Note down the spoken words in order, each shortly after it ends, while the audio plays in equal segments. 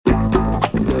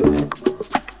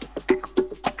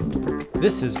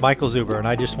This is Michael Zuber, and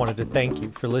I just wanted to thank you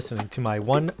for listening to my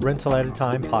One Rental at a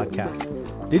Time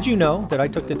podcast. Did you know that I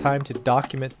took the time to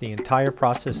document the entire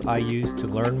process I used to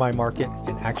learn my market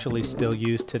and actually still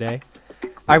use today?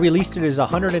 I released it as a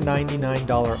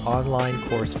 $199 online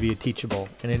course via Teachable,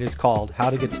 and it is called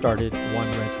How to Get Started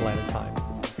One Rental at a Time.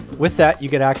 With that, you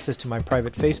get access to my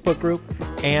private Facebook group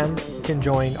and can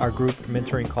join our group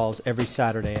mentoring calls every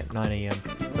Saturday at 9 a.m.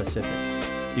 Pacific.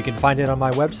 You can find it on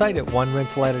my website at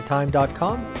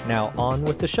onerentalatatime.com. Now on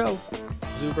with the show.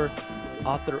 Zuber,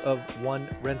 author of One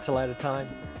Rental at a Time,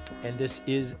 and this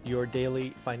is your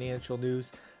daily financial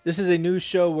news. This is a news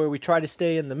show where we try to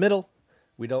stay in the middle.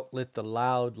 We don't let the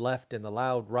loud left and the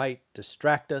loud right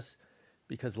distract us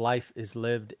because life is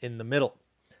lived in the middle.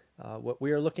 What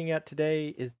we are looking at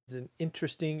today is an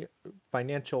interesting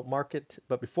financial market.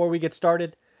 But before we get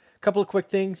started, a couple of quick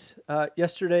things.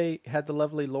 Yesterday had the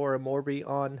lovely Laura Morby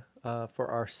on for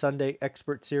our Sunday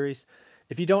Expert Series.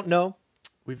 If you don't know,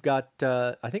 we've got,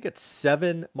 I think it's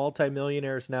 7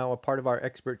 multimillionaires now, a part of our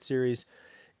Expert Series.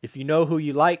 If you know who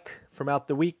you like from out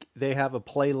the week, they have a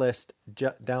playlist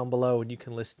down below, and you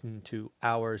can listen to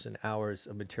hours and hours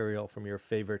of material from your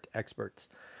favorite experts.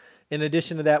 In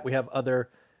addition to that, we have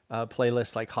other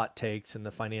playlists like hot takes and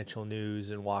the financial news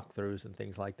and walkthroughs and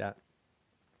things like that.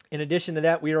 In addition to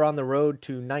that, we are on the road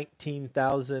to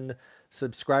 19,000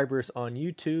 subscribers on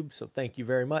YouTube, so thank you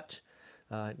very much.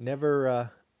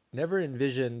 Never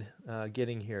envisioned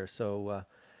getting here. So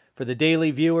for the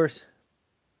daily viewers,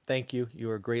 thank you.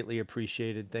 You are greatly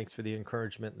appreciated. Thanks for the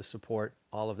encouragement, the support,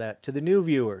 all of that. To the new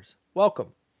viewers,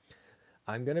 welcome.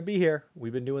 I'm going to be here.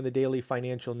 We've been doing the daily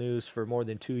financial news for more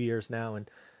than 2 years now,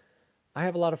 and I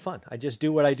have a lot of fun. I just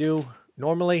do what I do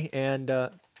normally and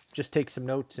just take some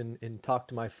notes and talk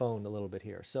to my phone a little bit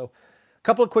here. So a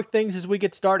couple of quick things as we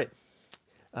get started.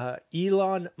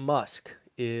 Elon Musk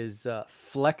is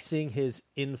flexing his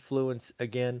influence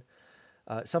again.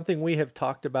 Something we have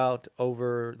talked about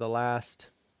over the last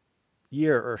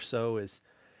year or so is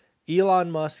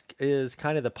Elon Musk is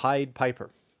kind of the Pied Piper.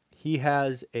 He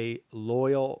has a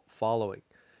loyal following.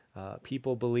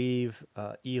 People believe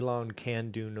Elon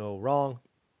can do no wrong.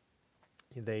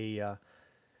 They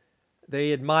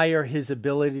admire his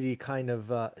ability to kind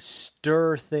of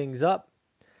stir things up.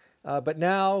 But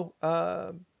now,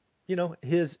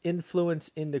 his influence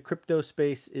in the crypto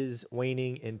space is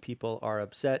waning and people are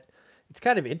upset. It's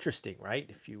kind of interesting, right?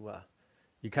 If you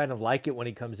kind of like it when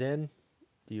he comes in,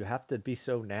 do you have to be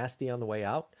so nasty on the way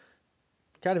out?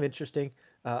 Kind of interesting.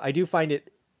 I do find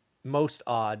it most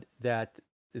odd that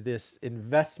this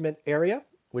investment area,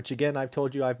 which again, I've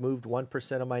told you I've moved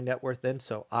 1% of my net worth in,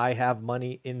 so I have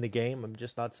money in the game. I'm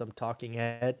just not some talking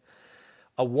head.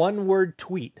 A one-word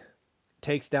tweet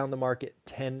takes down the market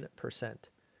 10%.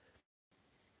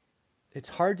 It's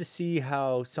hard to see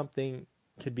how something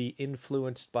could be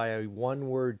influenced by a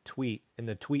one-word tweet, and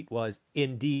the tweet was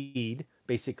indeed,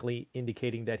 basically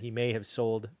indicating that he may have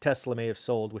sold, Tesla may have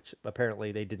sold, which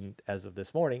apparently they didn't as of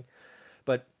this morning.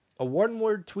 But a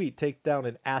one-word tweet takes down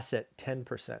an asset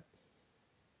 10%.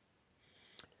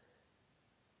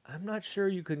 I'm not sure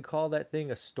you can call that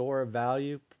thing a store of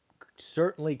value.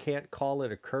 Certainly can't call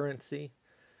it a currency.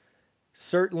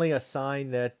 Certainly a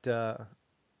sign that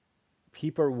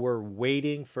people were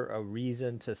waiting for a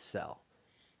reason to sell.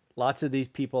 Lots of these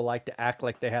people like to act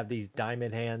like they have these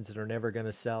diamond hands that are never going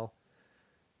to sell.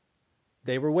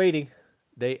 They were waiting.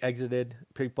 They exited.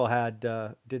 People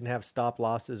didn't have stop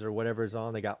losses or whatever's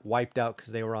on. They got wiped out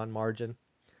because they were on margin.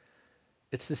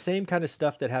 It's the same kind of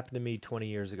stuff that happened to me 20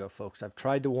 years ago, folks. I've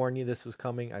tried to warn you this was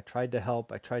coming. I tried to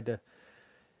help.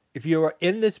 If you are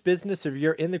in this business, if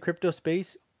you're in the crypto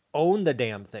space, own the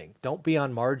damn thing. Don't be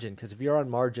on margin, because if you're on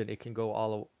margin, it can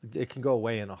go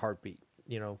away in a heartbeat.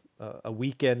 A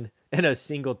weekend and a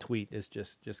single tweet is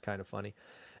just kind of funny.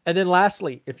 And then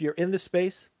lastly, if you're in the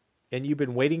space and you've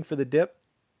been waiting for the dip,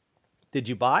 did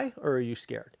you buy or are you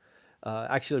scared?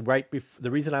 Actually, right before,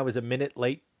 the reason I was a minute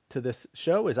late to this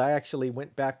show is I actually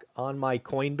went back on my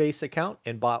Coinbase account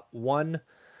and bought one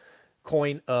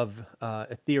coin of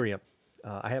Ethereum.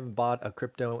 I haven't bought a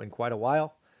crypto in quite a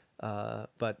while,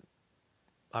 but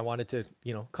I wanted to,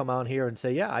 come on here and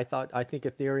say, yeah, I think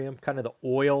Ethereum, kind of the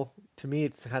oil, to me,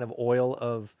 it's kind of oil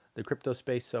of the crypto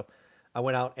space. So I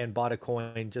went out and bought a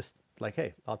coin just like,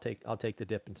 hey, I'll take the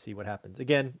dip and see what happens.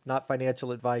 Again, not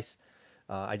financial advice.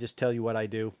 I just tell you what I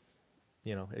do.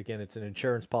 Again, it's an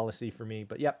insurance policy for me.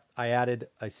 But yep, I added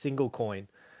a single coin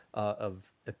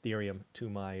of Ethereum to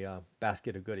my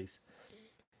basket of goodies.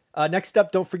 Next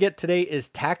up, don't forget, today is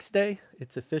tax day.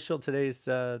 It's official. Today's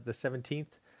the 17th.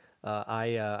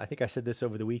 I think I said this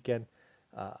over the weekend.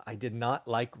 I did not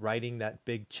like writing that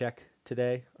big check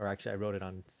today, or actually I wrote it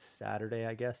on Saturday,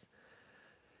 I guess.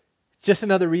 Just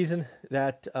another reason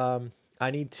that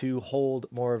I need to hold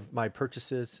more of my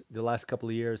purchases. The last couple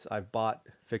of years, I've bought,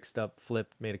 fixed up,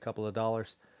 flipped, made a couple of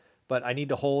dollars, but I need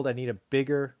to hold. I need a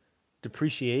bigger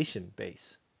depreciation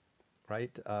base,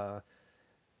 right?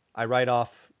 I write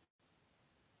off,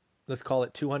 let's call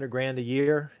it 200 grand a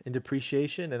year in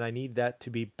depreciation, and I need that to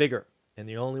be bigger. And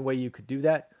the only way you could do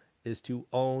that is to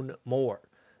own more.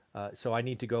 So I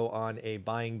need to go on a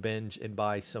buying binge and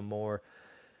buy some more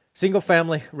single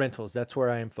family rentals. That's where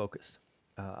I am focused.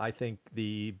 I think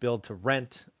the build to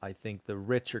rent, I think the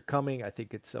rich are coming. I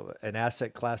think it's an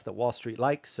asset class that Wall Street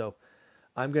likes. So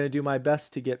I'm going to do my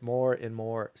best to get more and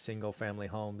more single family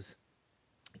homes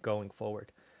going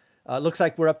forward. Looks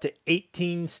like we're up to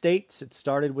 18 states. It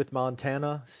started with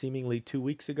Montana seemingly 2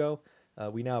 weeks ago.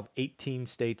 We now have 18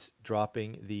 states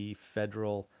dropping the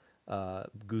federal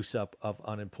goose up of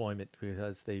unemployment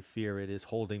because they fear it is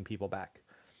holding people back.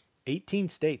 18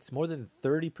 states, more than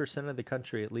 30% of the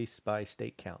country, at least by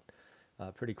state count.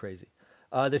 Pretty crazy.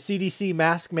 The CDC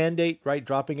mask mandate, right,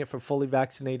 dropping it for fully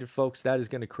vaccinated folks, that is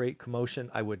going to create commotion.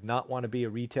 I would not want to be a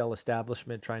retail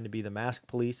establishment trying to be the mask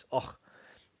police. Oh,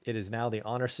 it is now the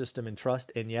honor system and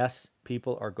trust. And yes,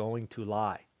 people are going to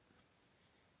lie.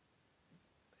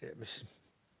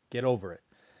 Get over it.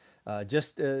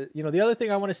 The other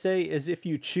thing I want to say is if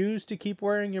you choose to keep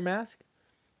wearing your mask,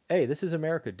 hey, this is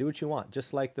America. Do what you want.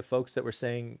 Just like the folks that were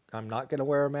saying, I'm not going to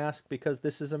wear a mask because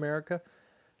this is America.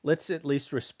 Let's at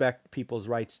least respect people's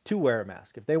rights to wear a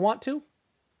mask. If they want to,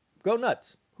 go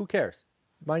nuts. Who cares?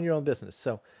 Mind your own business.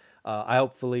 So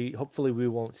hopefully we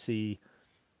won't see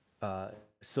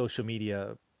social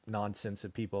media nonsense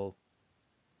of people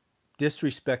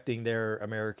disrespecting their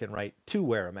American right to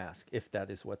wear a mask if that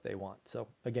is what they want. So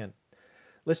again,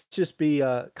 let's just be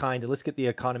kind and let's get the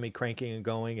economy cranking and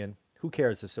going. And who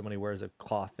cares if somebody wears a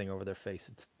cloth thing over their face?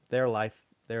 It's their life,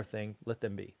 their thing. Let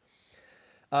them be.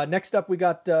 Next up, we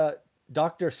got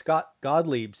Dr. Scott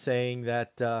Gottlieb saying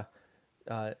that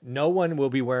no one will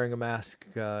be wearing a mask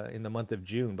in the month of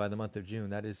June, by the month of June.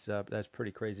 That's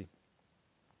pretty crazy.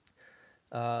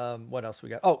 What else we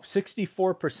got?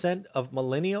 64% of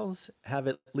millennials have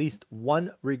at least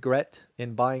one regret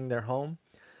in buying their home.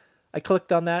 I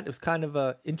clicked on that. It was kind of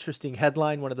an interesting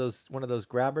headline, one of those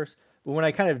grabbers. But when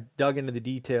I kind of dug into the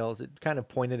details, it kind of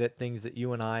pointed at things that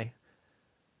you and I,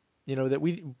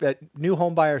 that new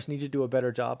home buyers need to do a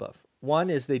better job of.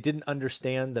 One is they didn't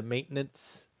understand the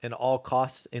maintenance and all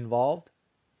costs involved.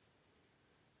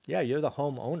 Yeah, you're the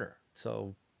homeowner.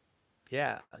 So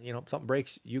yeah, something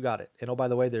breaks, you got it. And oh, by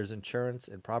the way, there's insurance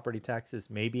and property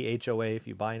taxes, maybe HOA if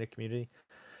you buy in a community.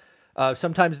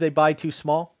 Sometimes they buy too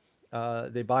small.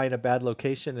 They buy in a bad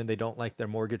location and they don't like their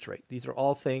mortgage rate. These are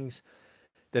all things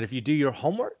that if you do your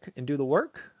homework and do the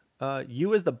work,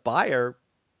 you as the buyer,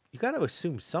 you got to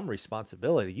assume some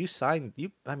responsibility.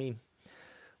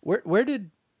 Where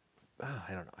did, I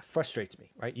don't know. It frustrates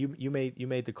me, right? You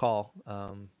made the call.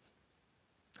 I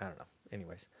don't know.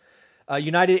 Anyways,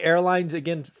 United Airlines,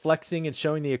 again, flexing and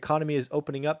showing the economy is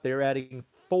opening up. They're adding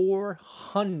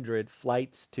 400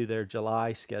 flights to their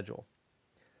July schedule.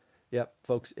 Yep,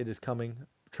 folks, it is coming.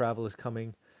 Travel is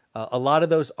coming. A lot of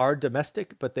those are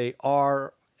domestic, but they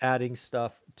are adding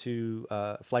stuff to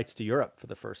flights to Europe for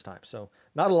the first time. So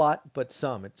not a lot, but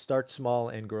some. It starts small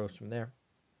and grows from there.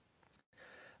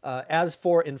 As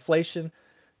for inflation,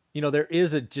 there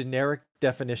is a generic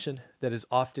definition that is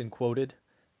often quoted,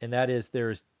 and that is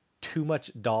there's too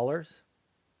much dollars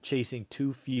chasing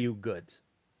too few goods.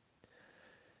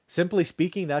 Simply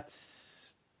speaking,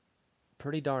 that's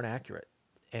pretty darn accurate.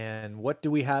 And what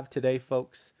do we have today,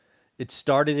 folks? It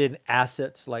started in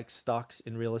assets like stocks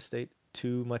in real estate.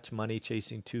 Too much money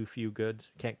chasing too few goods.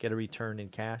 Can't get a return in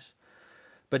cash.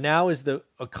 But now as the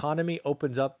economy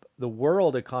opens up, the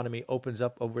world economy opens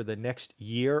up over the next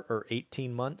year or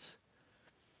 18 months,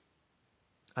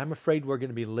 I'm afraid we're going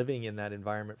to be living in that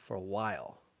environment for a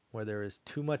while, where there is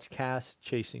too much cash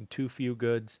chasing too few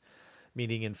goods,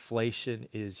 meaning inflation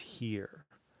is here.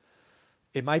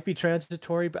 It might be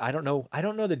transitory, but I don't know. I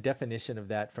don't know the definition of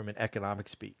that from an economic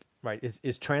speak, right?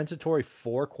 Is transitory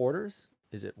 4 quarters?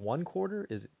 Is it 1 quarter?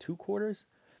 Is it 2 quarters?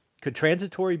 Could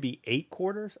transitory be 8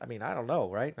 quarters? I don't know,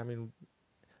 right?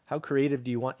 How creative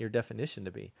do you want your definition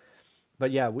to be?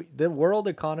 But yeah, the world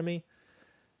economy,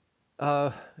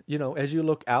 as you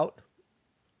look out,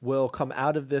 will come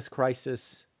out of this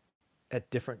crisis at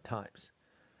different times.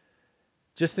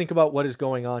 Just think about what is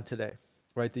going on today,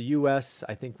 right? The U.S.,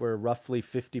 I think we're roughly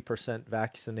 50%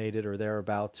 vaccinated or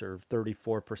thereabouts, or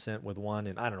 34% with one,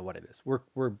 and I don't know what it is.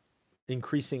 We're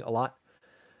increasing a lot.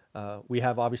 We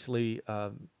have obviously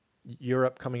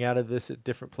Europe coming out of this at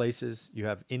different places. You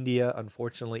have India,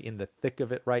 unfortunately, in the thick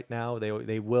of it right now.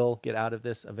 They will get out of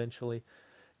this eventually.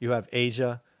 You have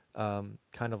Asia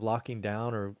kind of locking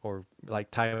down, or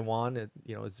like Taiwan,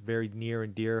 is very near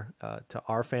and dear to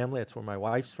our family. That's where my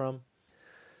wife's from.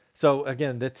 So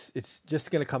again, it's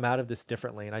just going to come out of this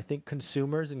differently. And I think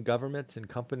consumers and governments and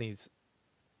companies,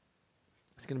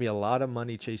 it's going to be a lot of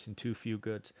money chasing too few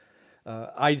goods.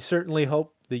 I certainly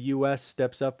hope the U.S.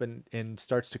 steps up and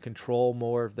starts to control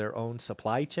more of their own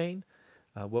supply chain.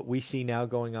 What we see now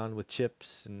going on with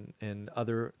chips and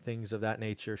other things of that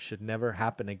nature should never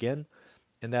happen again.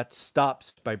 And that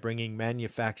stops by bringing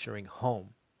manufacturing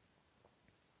home.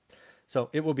 So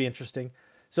it will be interesting.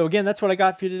 So again, that's what I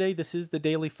got for you today. This is the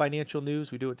Daily Financial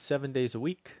News. We do it 7 days a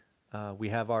week. We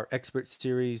have our expert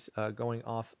series going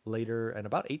off later in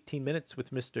about 18 minutes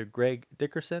with Mr. Greg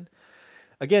Dickerson.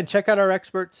 Again, check out our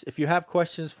experts. If you have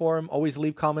questions for them, always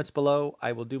leave comments below.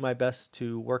 I will do my best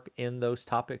to work in those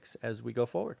topics as we go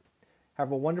forward.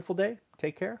 Have a wonderful day.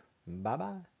 Take care.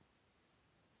 Bye-bye.